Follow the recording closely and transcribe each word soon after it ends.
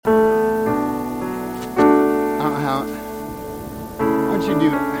you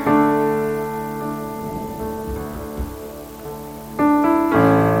to do.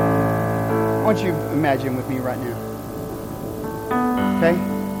 I want you to imagine with me right now. Okay?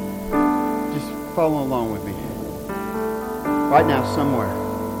 Just follow along with me. Right now, somewhere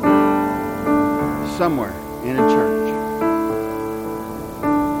in a church,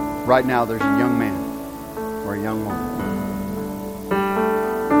 right now there's a young man or a young woman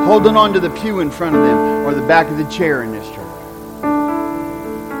holding on to the pew in front of them or the back of the chair in this church.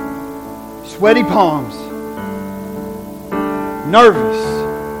 Sweaty palms. Nervous.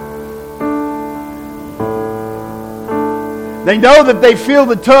 They know that they feel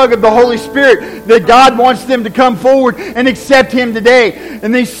the tug of the Holy Spirit, that God wants them to come forward and accept Him today.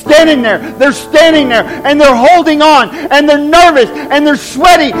 And they're standing there, and they're holding on, and they're nervous, and they're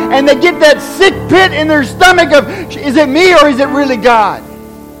sweaty, and they get that sick pit in their stomach of, is it me or is it really God?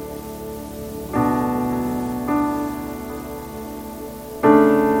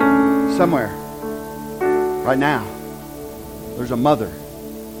 Somewhere, right now, there's a mother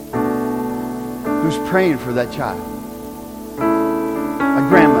who's praying for that child. A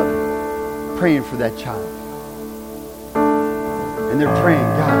grandmother praying for that child. And they're praying,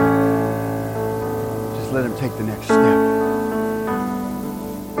 God, just let him take the next step.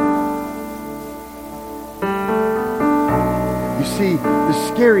 You see, the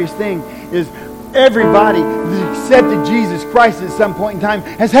scariest thing is everybody that accepted Jesus Christ at some point in time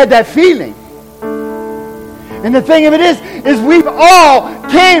has had that feeling. And the thing of it is we've all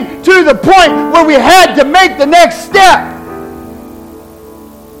came to the point where we had to make the next step.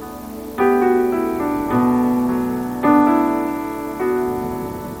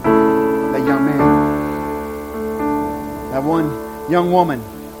 That young man, that one young woman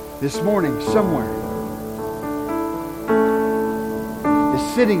this morning somewhere is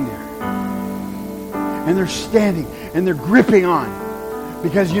sitting there. And they're standing and they're gripping on.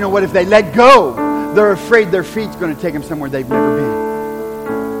 Because you know what? If they let go, they're afraid their feet's going to take them somewhere they've never been.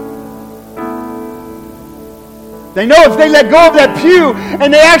 They know if they let go of that pew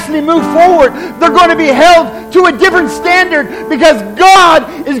and they actually move forward, they're going to be held to a different standard because God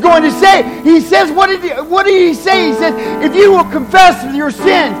is going to say, He says, what did He say? He said, if you will confess your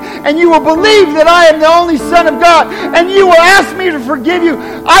sins and you will believe that I am the only Son of God and you will ask me to forgive you,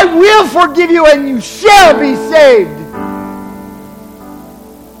 I will forgive you and you shall be saved.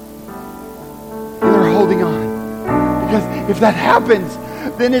 And they're holding on. Because if that happens,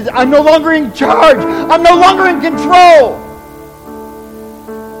 then I'm no longer in charge. I'm no longer in control.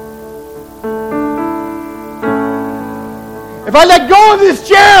 If I let go of this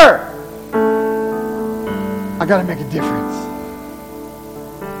chair, I got to make a difference.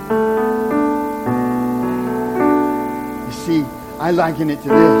 You see, I liken it to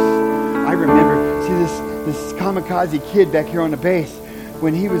this. I remember, this kamikaze kid back here on the base,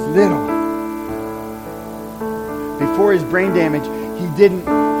 when he was little, before his brain damage, he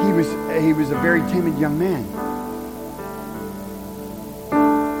was a very timid young man.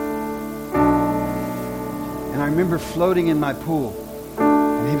 And I remember floating in my pool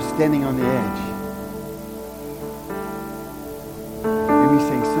and he was standing on the edge. And me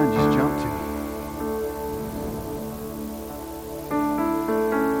saying, son, just jump to me.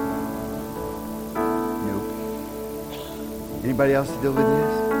 Nope. Anybody else deal with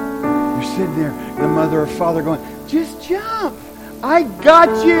this? You're sitting there, the mother or father going, just jump. I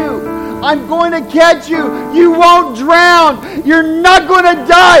got you. I'm going to catch you. You won't drown. You're not going to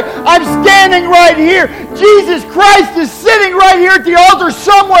die. I'm standing right here. Jesus Christ is sitting right here at the altar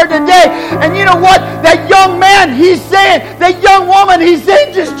somewhere today. And you know what? That young man, he's saying, that young woman, he's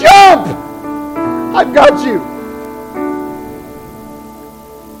saying, just jump. I've got you.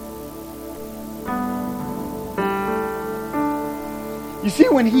 You see,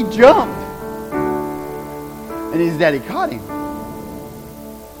 when he jumped, and his daddy caught him,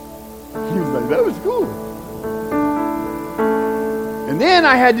 he was like, that was cool. And then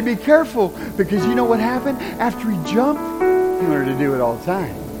I had to be careful because you know what happened? After he jumped, he learned to do it all the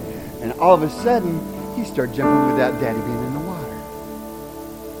time. And all of a sudden, he started jumping without daddy being in the water.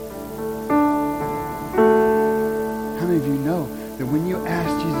 How many of you know that when you ask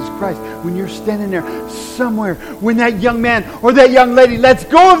Jesus Christ, when you're standing there somewhere, when that young man or that young lady lets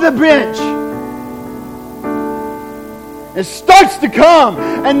go of the bench, it starts to come,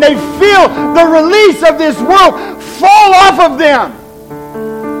 and they feel the release of this world fall off of them.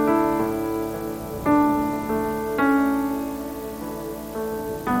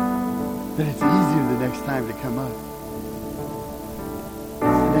 Then it's easier the next time to come up.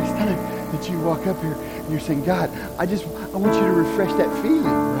 The next time that you walk up here and you're saying, God, I want you to refresh that feeling,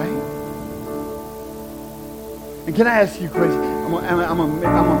 right? And can I ask you a question? I'm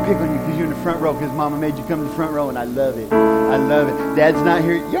gonna pick on you because you're in the front row because Mama made you come to the front row, and I love it. I love it. Dad's not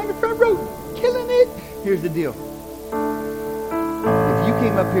here. You're in the front row, killing it. Here's the deal. If you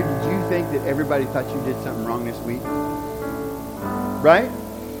came up here, did you think that everybody thought you did something wrong this week? Right?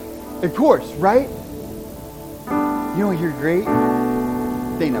 Of course, right? You know what? You're great.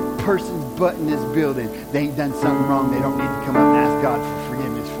 There ain't a person's butt in this building. They ain't done something wrong. They don't need to come up and ask God for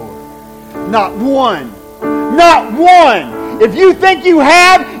forgiveness for. Not one. Not one. If you think you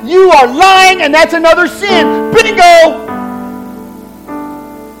have, you are lying, and that's another sin. Bingo!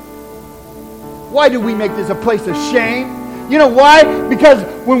 Why do we make this a place of shame? You know why? Because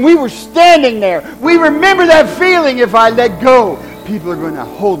when we were standing there, we remember that feeling. If I let go, people are going to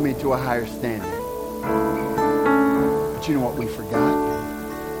hold me to a higher standard. But you know what we forgot?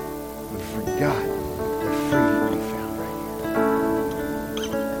 We forgot the freedom we found right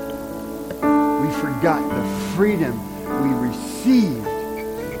here. We forgot the freedom we received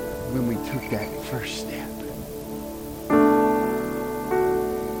when we took that first step.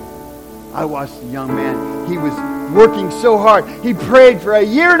 I watched a young man. He was working so hard. He prayed for a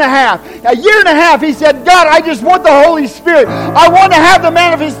year and a half. A year and a half. He said, God, I just want the Holy Spirit. I want to have the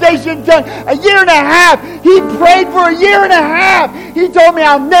manifestation done. A year and a half. He prayed for a year and a half. He told me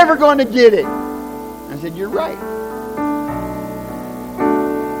I'm never going to get it. I said, you're right.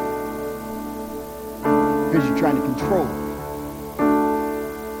 Because you're trying to control it.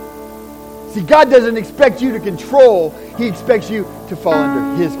 See, God doesn't expect you to control. He expects you to fall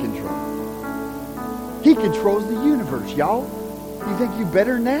under His control. He controls the universe, y'all. You think you're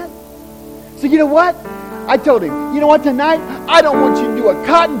better than that? So you know what? I told him, you know what, tonight, I don't want you to do a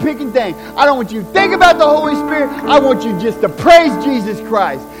cotton-picking thing. I don't want you to think about the Holy Spirit. I want you just to praise Jesus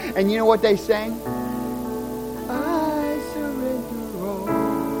Christ. And you know what they sang? I surrender all.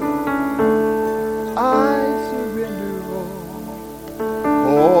 I surrender all.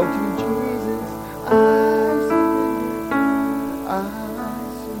 All to Jesus. I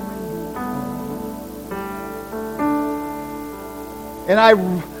surrender. And I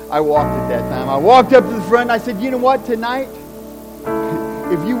walked at that time. I walked up to the front and I said, you know what, tonight,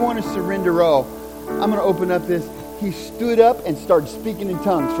 if you want to surrender all, I'm going to open up this. He stood up and started speaking in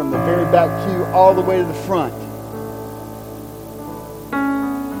tongues from the very back queue all the way to the front.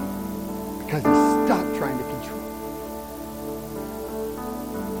 Because he stopped trying to control.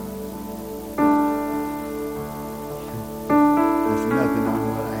 There's nothing on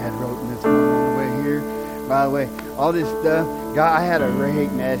what I had wrote in this morning on the way here. By the way, all this stuff, God, I had a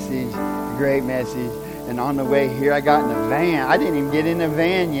great message. And on the way here, I got in the van. I didn't even get in the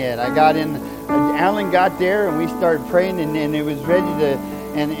van yet. I got in, Alan got there and we started praying and it was ready to,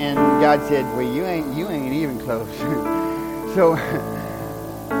 and God said, well, you ain't even close. So,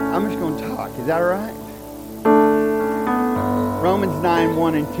 I'm just going to talk. Is that all right? Romans 9,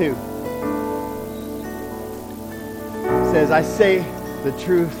 1 and 2 says, I say the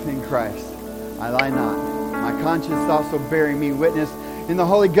truth in Christ. I lie not. My conscience also bearing me witness in the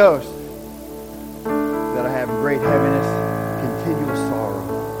Holy Ghost that I have great heaviness, continual sorrow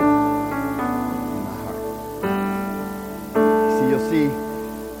in my heart. See, you'll see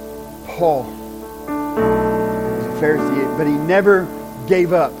Paul was a Pharisee, but he never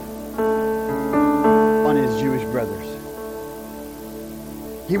gave up on his Jewish brothers.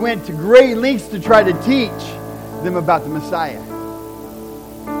 He went to great lengths to try to teach them about the Messiah.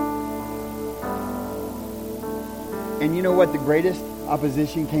 And you know what the greatest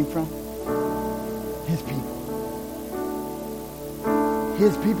opposition came from? His people.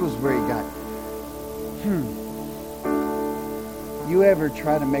 His people's where he got. You ever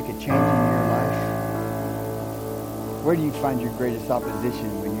try to make a change in your life? Where do you find your greatest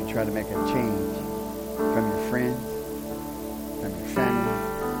opposition when you try to make a change? From your friends? From your family?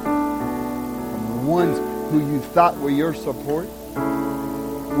 From the ones who you thought were your support?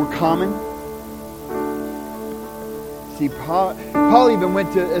 Were common? See, Paul even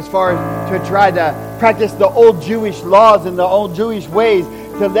went as far as to try to practice the old Jewish laws and the old Jewish ways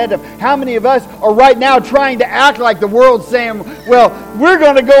to let them. How many of us are right now trying to act like the world, saying, well, we're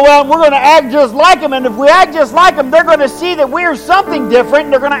going to go out and we're going to act just like them, and if we act just like them, they're going to see that we're something different,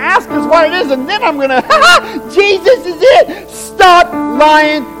 and they're going to ask us what it is, and then I'm going to, Jesus is it. Stop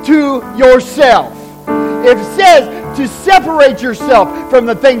lying to yourself. It says to separate yourself from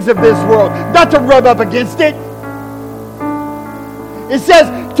the things of this world, not to rub up against it. It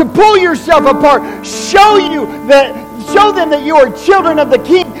says to pull yourself apart, show them that you are children of the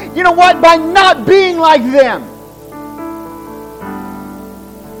King. You know what? By not being like them.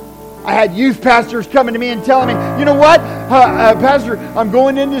 I had youth pastors coming to me and telling me, you know what, Pastor, I'm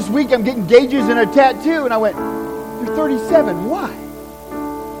going in this week, I'm getting gauges and a tattoo. And I went, You're 37. Why?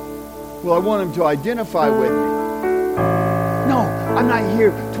 Well, I want him to identify with me. No, I'm not here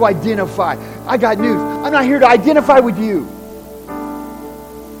to identify. I got news. I'm not here to identify with you.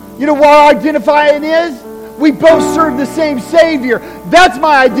 You know what our identifying is? We both serve the same Savior. That's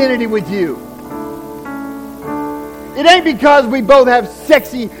my identity with you. It ain't because we both have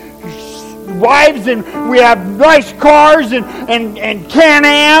sexy wives and we have nice cars and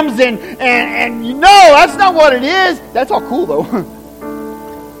Can-Ams and no, that's not what it is. That's all cool though.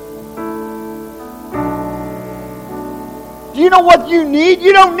 Do you know what you need?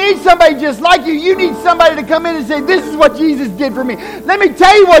 You don't need somebody just like you. You need somebody to come in and say, this is what Jesus did for me. Let me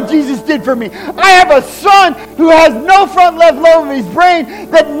tell you what Jesus did for me. I have a son who has no front left lobe of his brain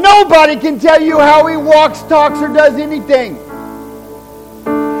that nobody can tell you how he walks, talks, or does anything.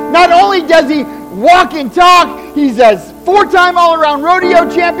 Not only does he walk and talk, he's a 4-time all-around rodeo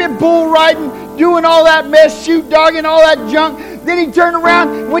champion, bull riding, doing all that mess, shoot dogging, all that junk. Then he turned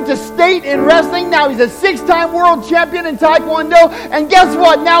around, went to state in wrestling. Now he's a 6-time world champion in Taekwondo. And guess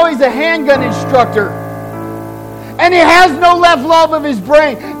what? Now he's a handgun instructor. And he has no left lobe of his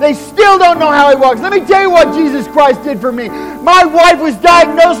brain. They still don't know how he walks. Let me tell you what Jesus Christ did for me. My wife was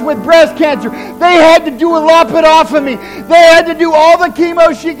diagnosed with breast cancer. They had to lop it off of me. They had to do all the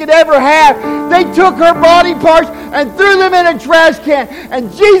chemo she could ever have. They took her body parts and threw them in a trash can.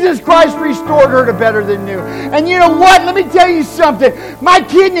 And Jesus Christ restored her to better than new. And you know what? Let me tell you something. My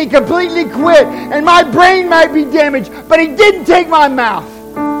kidney completely quit. And my brain might be damaged. But he didn't take my mouth.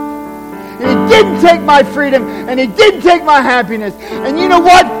 And he didn't take my freedom, and he didn't take my happiness. And you know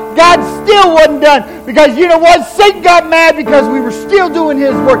what? God still wasn't done. Because you know what? Satan got mad because we were still doing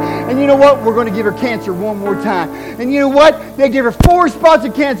his work. And you know what? We're going to give her cancer one more time. And you know what? They gave her 4 spots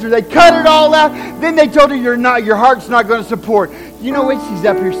of cancer. They cut it all out. Then they told her, your heart's not going to support. You know what? She's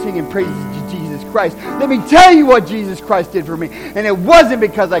up here singing praises to Jesus Christ. Let me tell you what Jesus Christ did for me. And it wasn't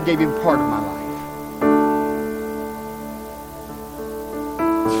because I gave him part of my life.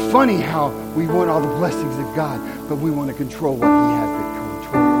 Funny how we want all the blessings of God, but we want to control what he has the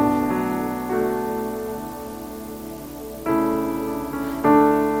control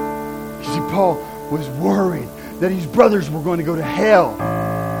over. You see, Paul was worried that his brothers were going to go to hell.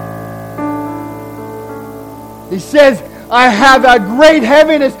 He says, I have a great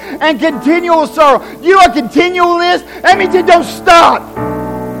heaviness and continual sorrow. You know what continual is? That means it don't stop.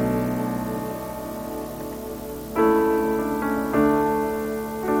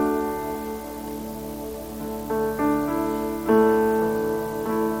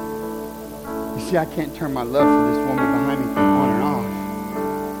 See, I can't turn my love for this woman behind me on and off.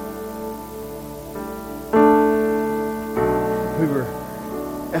 We were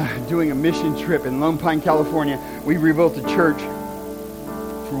doing a mission trip in Lone Pine, California. We rebuilt a church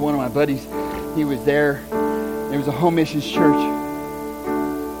for one of my buddies. He was there. It was a home missions church.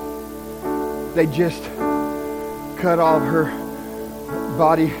 They just cut all of her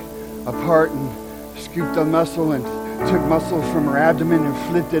body apart and scooped the muscle and took muscle from her abdomen and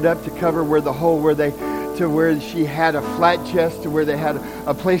flipped it up to cover where the hole to where she had a flat chest, to where they had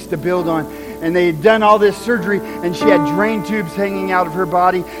a place to build on. And they had done all this surgery, and she had drain tubes hanging out of her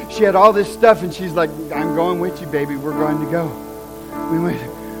body. She had all this stuff, and she's like, I'm going with you, baby. We're going to go.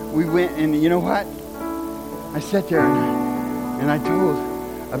 We went, and you know what? I sat there and I told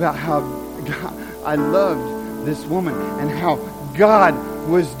about how God, I loved this woman and how God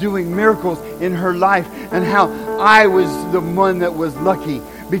was doing miracles in her life, and how I was the one that was lucky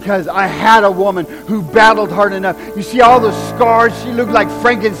because I had a woman who battled hard enough. You see all the scars, she looked like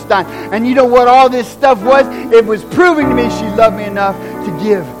Frankenstein. And you know what all this stuff was? It was proving to me she loved me enough to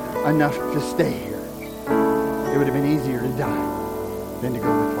give enough to stay here. It would have been easier to die than to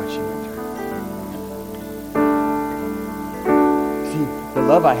go with what she went through. See, the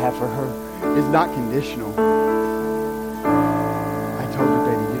love I have for her is not conditional.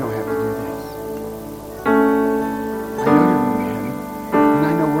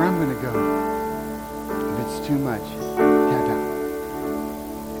 Too much. Tap out.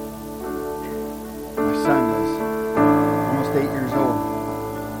 My son was almost 8 years old.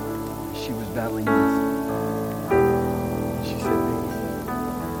 She was battling this. She said, baby,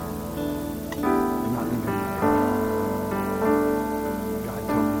 I'm not leaving you. God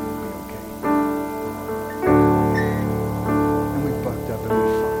told me we'd be okay. And we bucked up and we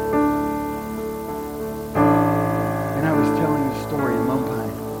fought. And I was telling the story in Lone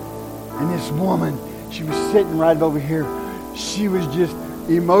Pine. And this woman, she was sitting right over here. She was just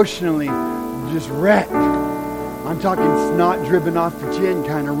emotionally just wrecked. I'm talking snot dripping off the chin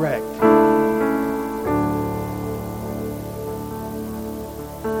kind of wrecked.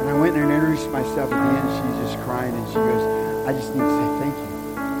 And I went went and introduced myself at the end. She's just crying, and she goes, I just need to say thank you.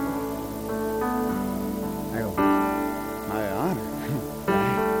 I go, my honor.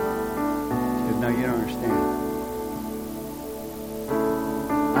 She goes, no, you don't understand.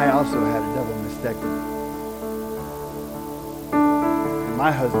 I also had a double mastectomy. And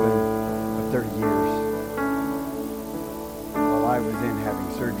my husband of 30 years, while I was in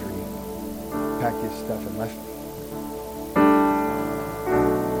having surgery, packed his stuff and left me.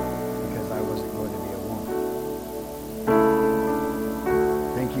 Because I wasn't going to be a woman.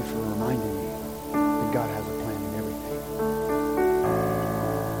 Thank you for reminding me that God has a plan in everything.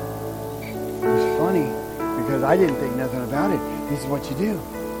 It was funny because I didn't think nothing about it. This is what you do.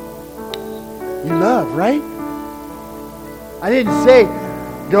 You love, right? I didn't say,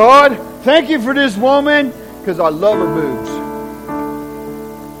 God, thank you for this woman because I love her boobs.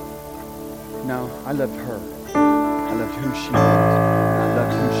 No, I loved her. I loved who she was. And I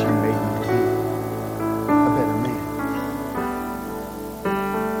loved who she made me to be. A better man.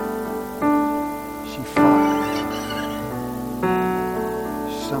 She fought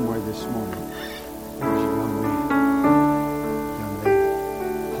somewhere this morning. There was a young man, young lady,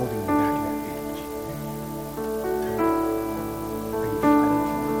 holding the back of that bench. Are you fighting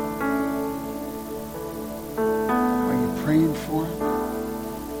for him? Are you praying for him?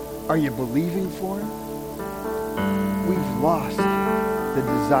 Are you believing for him? We've lost the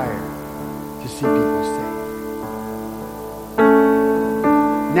desire to see people saved.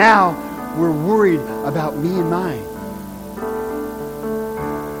 Now we're worried about me and mine.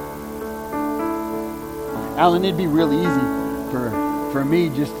 Alan, it'd be really easy for me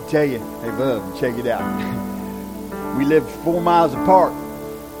just to tell you, hey, bub, check it out. We live 4 miles apart.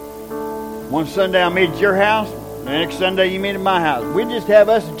 One Sunday I meet at your house. The next Sunday you meet at my house. We just have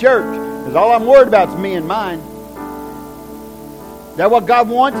us at church. Because all I'm worried about is me and mine. Is that what God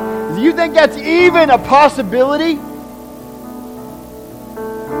wants? Do you think that's even a possibility?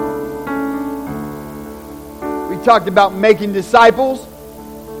 We talked about making disciples.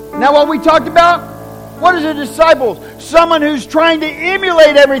 Now what we talked about? What is a disciple? Someone who's trying to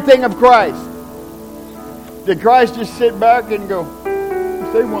emulate everything of Christ. Did Christ just sit back and go,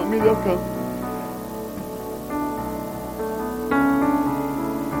 if they want me, they'll come?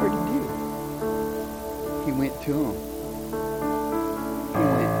 He went to him.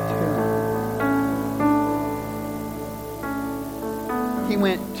 He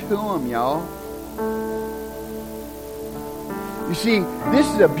went to him, y'all. You see, this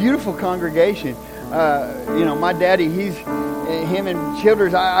is a beautiful congregation. My daddy, him and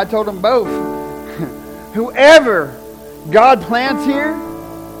Childers, I told them both. Whoever God plants here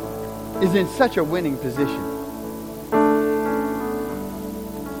is in such a winning position.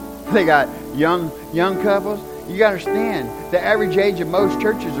 They got young couples. You got to understand, the average age of most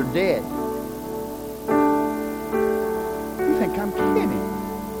churches are dead. You think I'm kidding?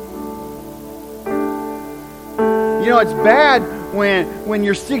 You know, it's bad when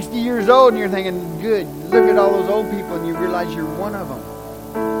you're 60 years old and you're thinking, good, look at all those old people, and you realize you're one of them.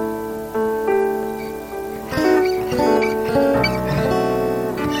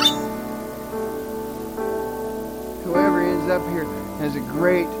 Whoever ends up here has a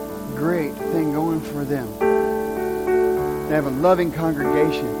great thing going for them. They have a loving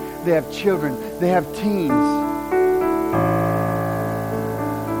congregation. They have children. They have teens.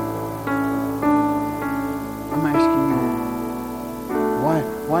 I'm asking you,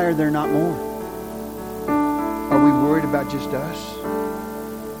 why are there not more? Are we worried about just us?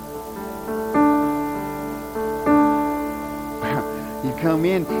 You come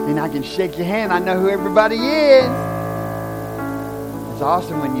in and I can shake your hand. I know who everybody is. It's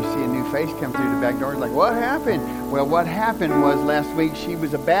awesome when you see a new face come through the back door. It's like, what happened? Well, what happened was last week she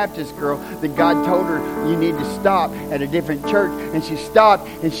was a Baptist girl that God told her, you need to stop at a different church. And she stopped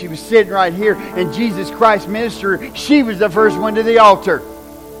and she was sitting right here. And Jesus Christ ministered her. She was the first one to the altar.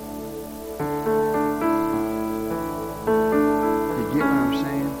 You get what I'm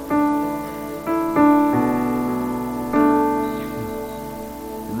saying?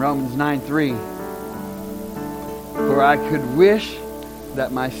 In Romans 9:3, for I could wish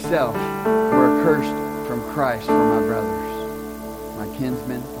that myself were accursed from Christ for my brothers, my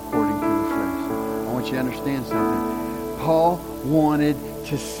kinsmen according to the flesh. I want you to understand something. Paul wanted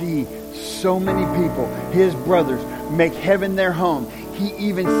to see so many people, his brothers, make heaven their home. He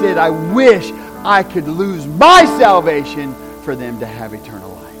even said, I wish I could lose my salvation for them to have eternal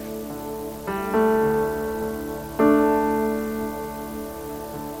life.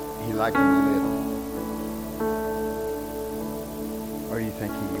 He liked them little. Or do you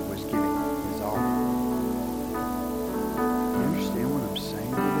think he was giving his all? You understand what I'm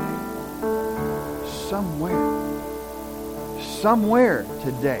saying today? somewhere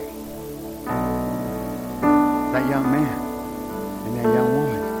today, that young man and that young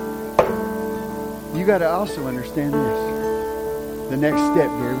woman, you got to also understand this. The next step,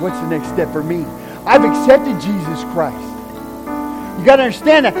 Gary. What's the next step for me? I've accepted Jesus Christ. You got to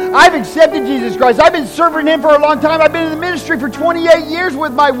understand that. I've accepted Jesus Christ. I've been serving Him for a long time. I've been in the ministry for 28 years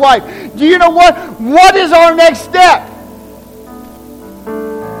with my wife. Do you know what? What is our next step?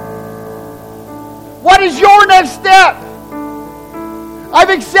 What is your next step? I've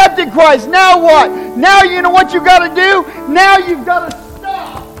accepted Christ. Now what? Now you know what you've got to do? Now you've got to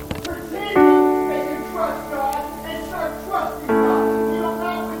stop pretending that you trust God and start trusting God. You don't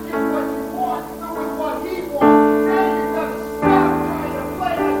not with just what you want, but with what He wants. Now you've got to stop trying to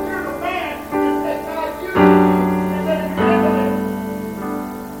play like you're the man and let God use you and let Him handle it.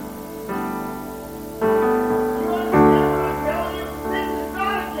 You understand what I'm telling you? This is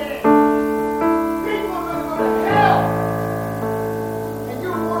not a game. People are going to go to hell.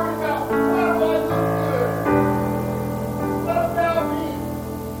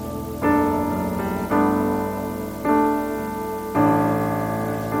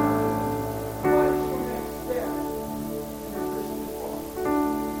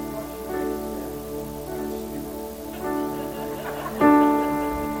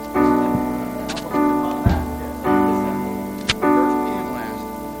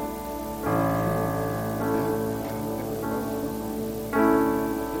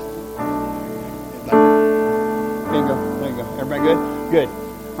 Good.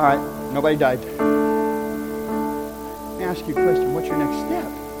 All right. Nobody died. Let me ask you a question. What's your next step?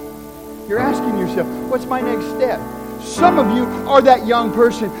 You're asking yourself, what's my next step? Some of you are that young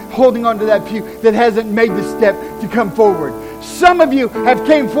person holding onto that pew that hasn't made the step to come forward. Some of you have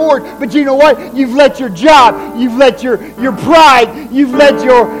came forward, but you know what? You've let your job, you've let your pride, you've let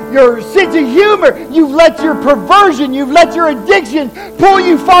your sense of humor, you've let your perversion, you've let your addiction pull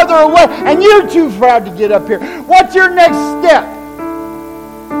you farther away, and you're too proud to get up here. What's your next step?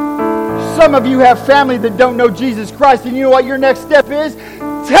 Some of you have family that don't know Jesus Christ, and you know what your next step is?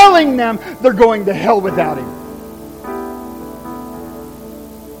 Telling them they're going to hell without Him.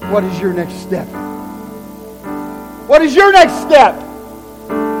 What is your next step? What is your next step?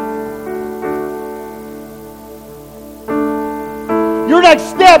 Your next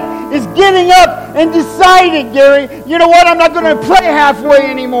step is getting up and deciding, Gary, you know what? I'm not going to play halfway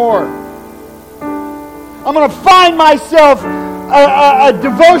anymore. I'm going to find myself a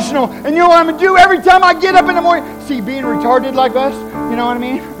devotional. And you know what I'm going to do every time I get up in the morning? See, being retarded like us, you know what I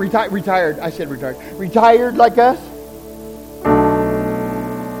mean? Retired. I said retired. Retired like us.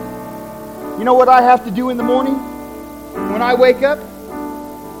 You know what I have to do in the morning when I wake up?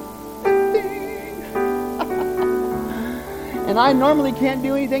 And I normally can't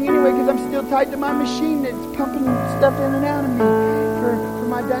do anything anyway because I'm still tied to my machine that's pumping stuff in and out of me for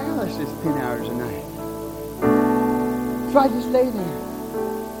my dialysis 10 hours a night. So I just lay there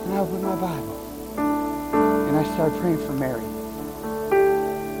and I open my Bible and I started praying for Mary.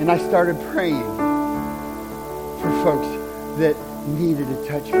 And I started praying for folks that needed a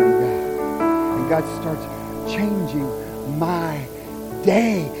touch from God. And God starts changing my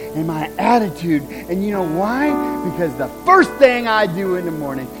day and my attitude. And you know why? Because the first thing I do in the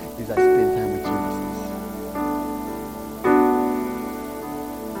morning is I spend time with Jesus.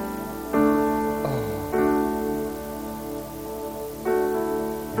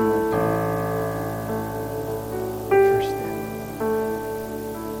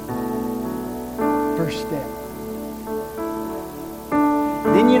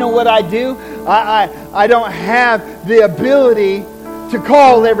 What I do, I don't have the ability to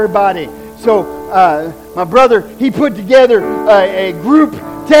call everybody. So my brother, he put together a group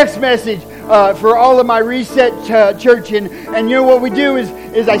text message for all of my Reset church, and you know what we do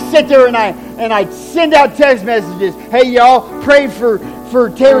is I sit there and I send out text messages. Hey y'all, pray for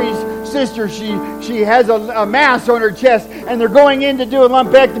Terry's sister. She has a mass on her chest, and they're going in to do a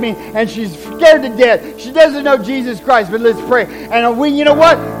lumpectomy, and she's scared to death. She doesn't know Jesus Christ, but let's pray. And you know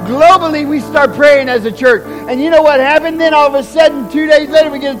what? Globally, we start praying as a church. And you know what happened? Then all of a sudden, 2 days later,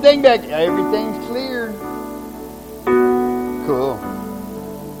 we get a thing back. Everything's cleared. Cool.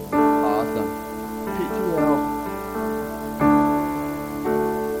 Awesome. PTL.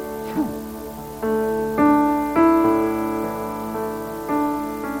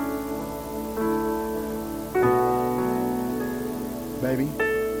 Baby,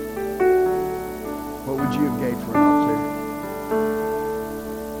 what would you have gave for an altar?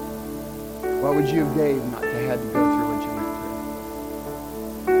 What would you have gave not to have to go through what you went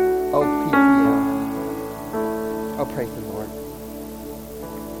through? Oh, PPL. Oh, praise the Lord.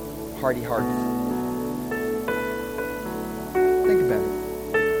 Hearty hearts.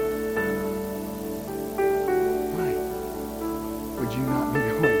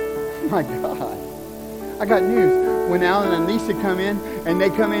 my God. I got news. When Alan and Lisa come in, and they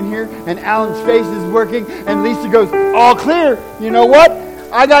come in here, and Alan's face is working, and Lisa goes, all clear. You know what?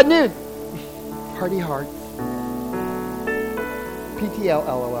 I got news. Hearty hearts. PTL,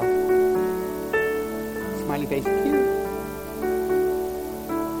 LOL. Smiley face. Cute.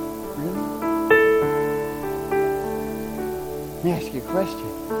 Really? Let me ask you a question.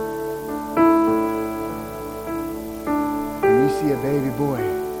 When you see a baby boy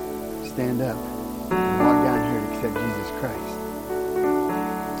stand up and walk down here to accept Jesus Christ,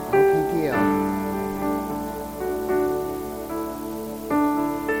 all PTL.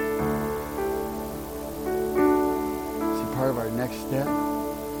 Part of our next step,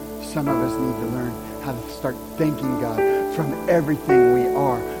 some of us need to learn how to start thanking God from everything we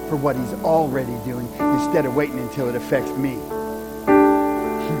are for what He's already doing instead of waiting until it affects me. I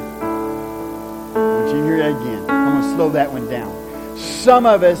want you to hear that again. I'm going to slow that one down. Some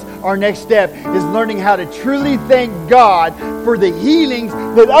of us, our next step is learning how to truly thank God for the healings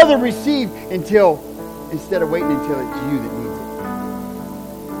that others receive instead of waiting until it's you that needs it.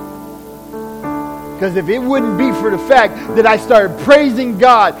 Because if it wouldn't be for the fact that I started praising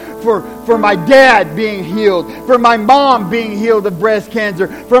God for my dad being healed, for my mom being healed of breast cancer,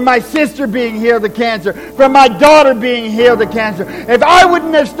 for my sister being healed of cancer, for my daughter being healed of cancer, if I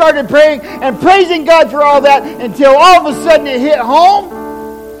wouldn't have started praying and praising God for all that until all of a sudden it hit home,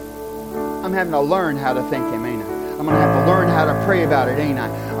 I'm having to learn how to thank Him, ain't I? I'm going to have to learn how to pray about it, ain't I?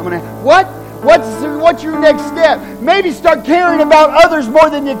 I'm going to, What's your next step? Maybe start caring about others more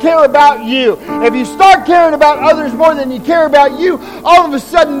than you care about you. If you start caring about others more than you care about you, all of a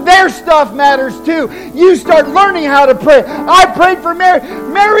sudden their stuff matters too. You start learning how to pray. I prayed for Mary.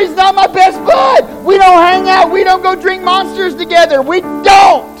 Mary's not my best bud. We don't hang out. We don't go drink Monsters together. We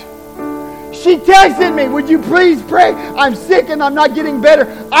don't. She texted me, would you please pray? I'm sick and I'm not getting better.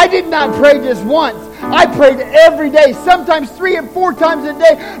 I did not pray just once. I prayed every day, sometimes 3 and 4 times a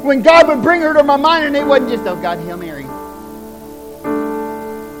day when God would bring her to my mind, and it wasn't just, oh God, Hail Mary.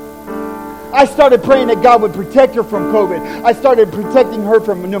 I started praying that God would protect her from COVID. I started protecting her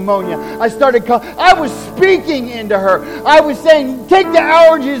from pneumonia. I was speaking into her. I was saying, take the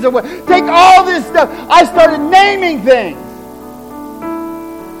allergies away. Take all this stuff. I started naming things.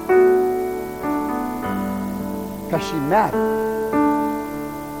 Because she mattered.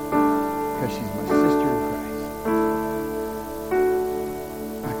 Because she's my sister in Christ.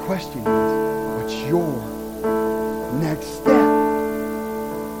 My question is, what's your next step?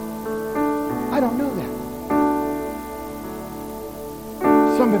 I don't know that.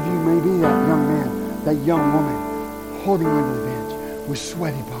 Some of you may be that young man, that young woman, holding onto the bench with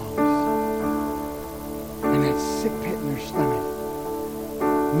sweaty palms and that sick pit in their stomach,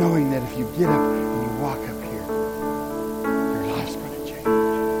 knowing that if you get up and you walk up here, your life's going to change.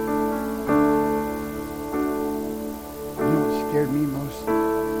 You know what scared me most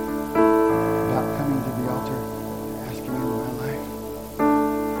about coming to the altar and asking Him in my life?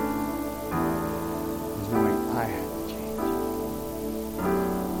 Was knowing I had to change.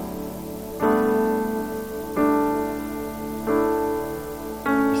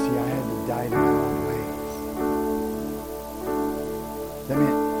 You see, I had to die to my own ways. That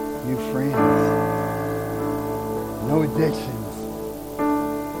meant new friends, no addictions,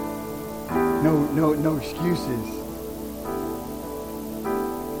 no excuses.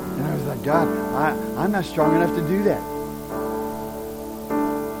 And I was like, God, I'm not strong enough to do that.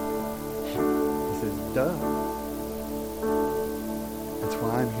 He says, duh. That's why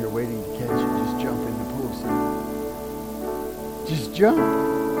I'm here waiting to catch you. Just jump in the pool, son. Just jump.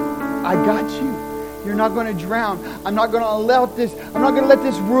 I got you. You're not going to drown. I'm not going to allow this. I'm not going to let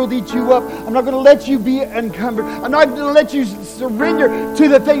this world eat you up. I'm not going to let you be encumbered. I'm not going to let you surrender to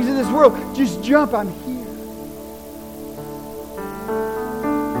the things of this world. Just jump. I'm here.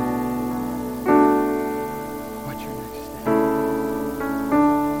 What's your next step?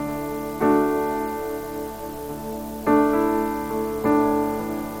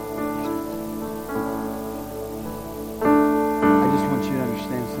 I just want you to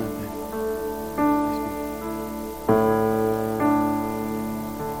understand something.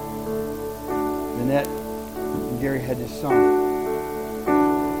 Annette and Gary had this song.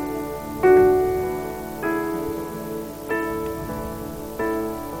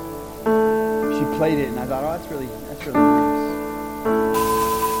 She played it, and I thought, oh, that's really nice.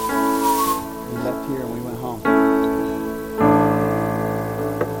 We left here and we went home.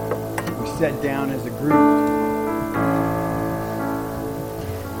 We sat down as a group.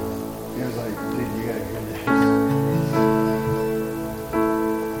 And I was like, dude, you gotta hear this.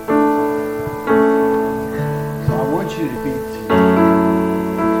 You to be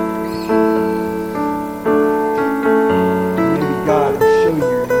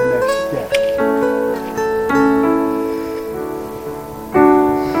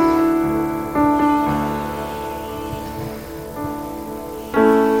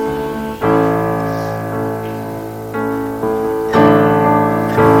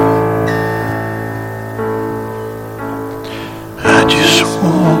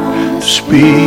be